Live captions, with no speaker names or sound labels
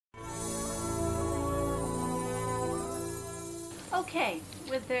Okay,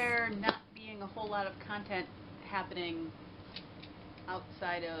 with there not being a whole lot of content happening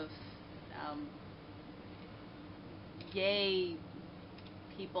outside of gay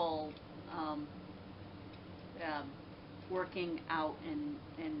people working out and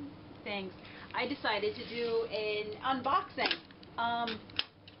things, I decided to do an unboxing. I've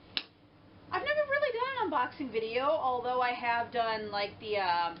never really done an unboxing video, although I have done like the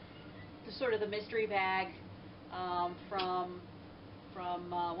sort of the mystery bag from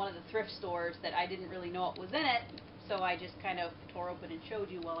one of the thrift stores that I didn't really know what was in it, so I just kind of tore open and showed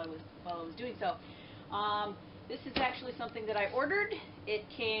you while I was doing so. This is actually something that I ordered. It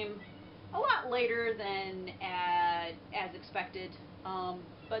came a lot later than as expected,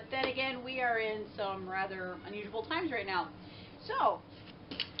 but then again, we are in some rather unusual times right now. So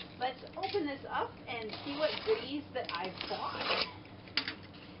let's open this up and see what goodies that I've bought.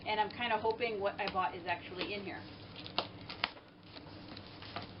 And I'm kind of hoping what I bought is actually in here.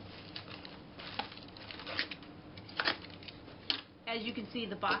 As you can see,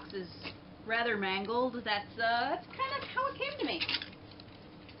 the box is rather mangled. That's kind of how it came to me.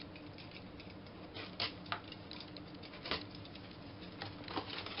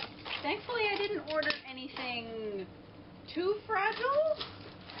 Thankfully, I didn't order anything too fragile.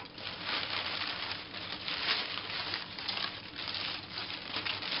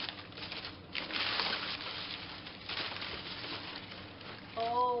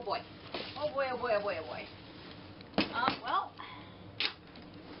 Oh boy. Oh boy, oh boy, oh boy, oh boy. Well,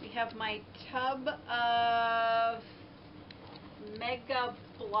 we have my tub of Mega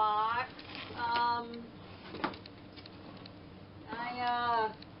Blocks.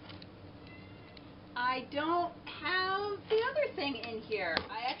 I don't have the other thing in here.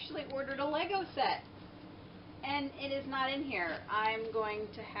 I actually ordered a Lego set, and it is not in here. I'm going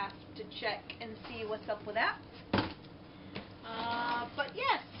to have to check and see what's up with that. But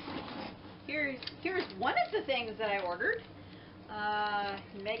yes, here's one of the things that I ordered.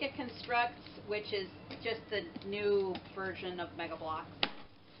 Mega Constructs, which is just the new version of Mega Blocks.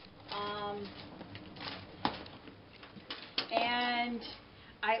 And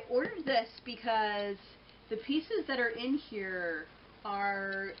I ordered this because the pieces that are in here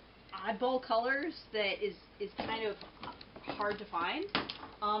are oddball colors that is kind of hard to find.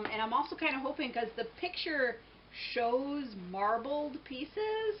 And I'm also kind of hoping, because the picture shows marbled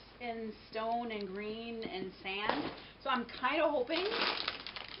pieces in stone and green and sand, so I'm kind of hoping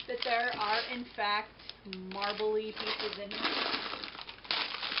that there are in fact marbly pieces in here.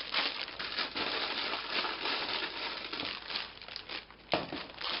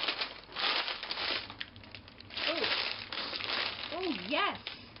 Oh yes,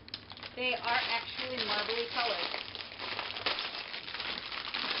 they are actually marbly colored.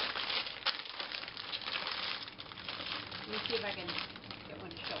 Let me see if I can get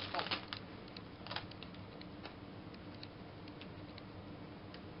one to show. Oh.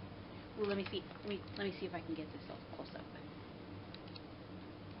 Well, let me see. Let me see if I can get this up close up.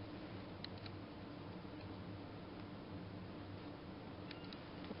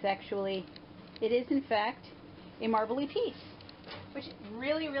 It is in fact a marbly piece, which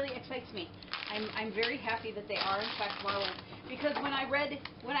really, really excites me. I'm very happy that they are in fact marbled, because when I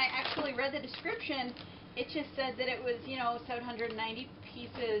actually read the description, it just said that it was, you know, 790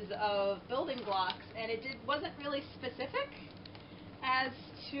 pieces of building blocks, and it wasn't really specific as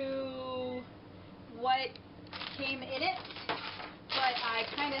to what came in it, but I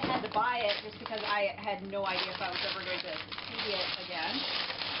kind of had to buy it just because I had no idea if I was ever going to see it again,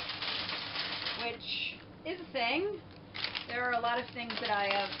 which is a thing. There are a lot of things that I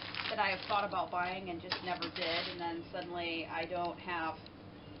have thought about buying and just never did, and then suddenly I don't have.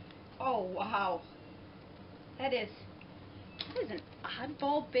 Oh wow. That is an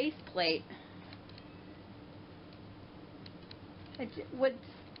oddball base plate. What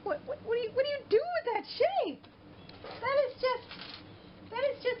do you do with that shape? That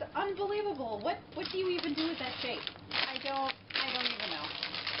is just unbelievable. What do you even do with that shape? I don't even know.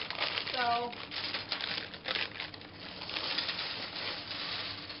 So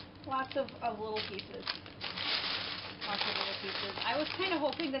lots of little pieces. Lots of little pieces. I was kind of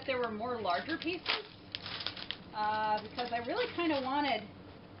hoping that there were more larger pieces. Because I really kind of wanted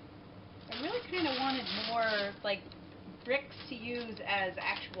more like bricks to use as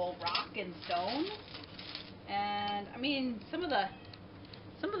actual rock and stone. And I mean, some of the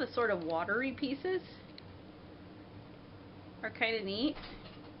sort of watery pieces are kind of neat,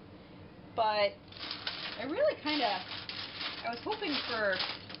 but I was hoping for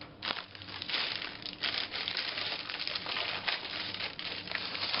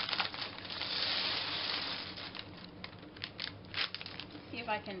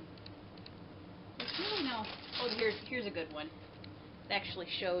I can. There's really no. Oh, here's a good one. It actually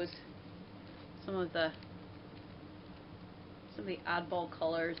shows some of the oddball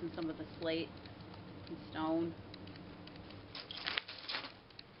colors and some of the slate and stone.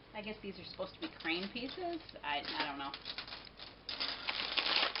 I guess these are supposed to be crane pieces. I don't know.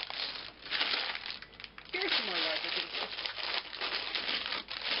 Here's some more larger pieces.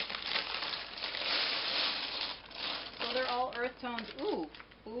 So they're all earth tones.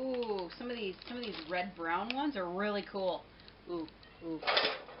 Ooh, some of these red brown ones are really cool. Ooh.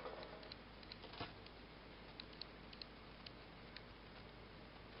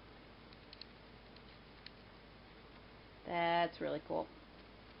 That's really cool.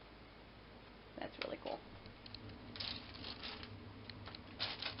 That's really cool.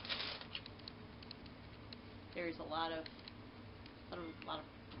 There's a lot of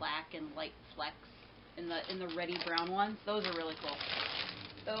black and light flecks in the reddy brown ones. Those are really cool.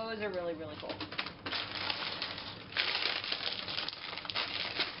 Those are really cool.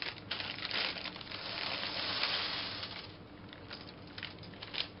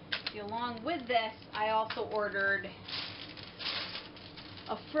 See, along with this, I also ordered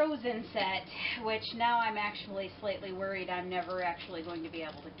a Frozen set, which now I'm actually slightly worried I'm never actually going to be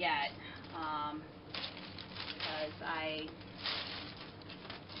able to get, because I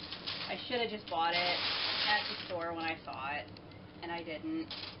should have just bought it at the store when I saw it, and I didn't,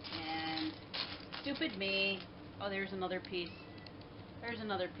 and stupid me. Oh, there's another piece. There's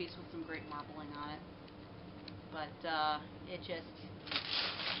another piece with some great marbling on it, but it just...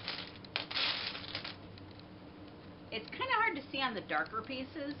 It's kind of hard to see on the darker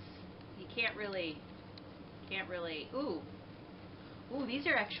pieces. You can't really, ooh, these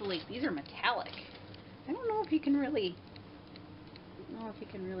are metallic. I don't know if you can really,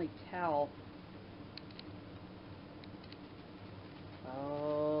 tell.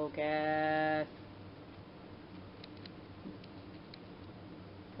 Focus.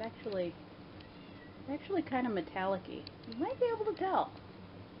 It's actually kind of metallic-y. You might be able to tell.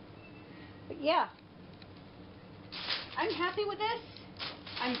 But yeah. I'm happy with this.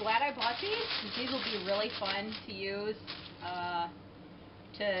 I'm glad I bought these. These will be really fun to use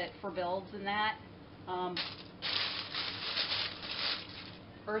for builds and that.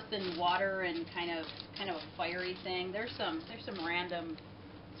 Earth and water and kind of a fiery thing. There's some random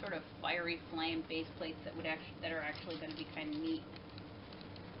sort of fiery flame base plates that are actually going to be kind of neat.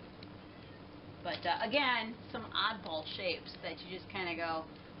 But again, some oddball shapes that you just kind of go,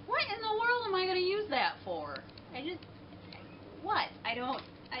 what in the world am I going to use that for? What? I don't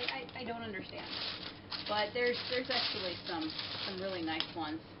understand. But there's actually some really nice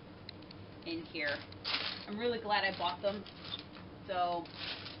ones in here. I'm really glad I bought them. So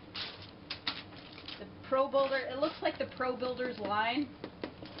the Pro Builder, it looks like the Pro Builders line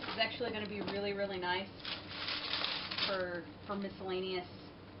is actually going to be really nice for miscellaneous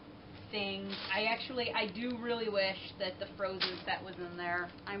things. I do really wish that the Frozen set was in there.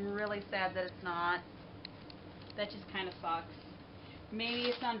 I'm really sad that it's not. That just kind of sucks. Maybe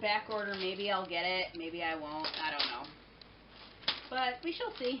it's on back order, maybe I'll get it, maybe I won't, I don't know. But we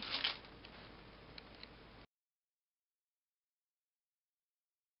shall see.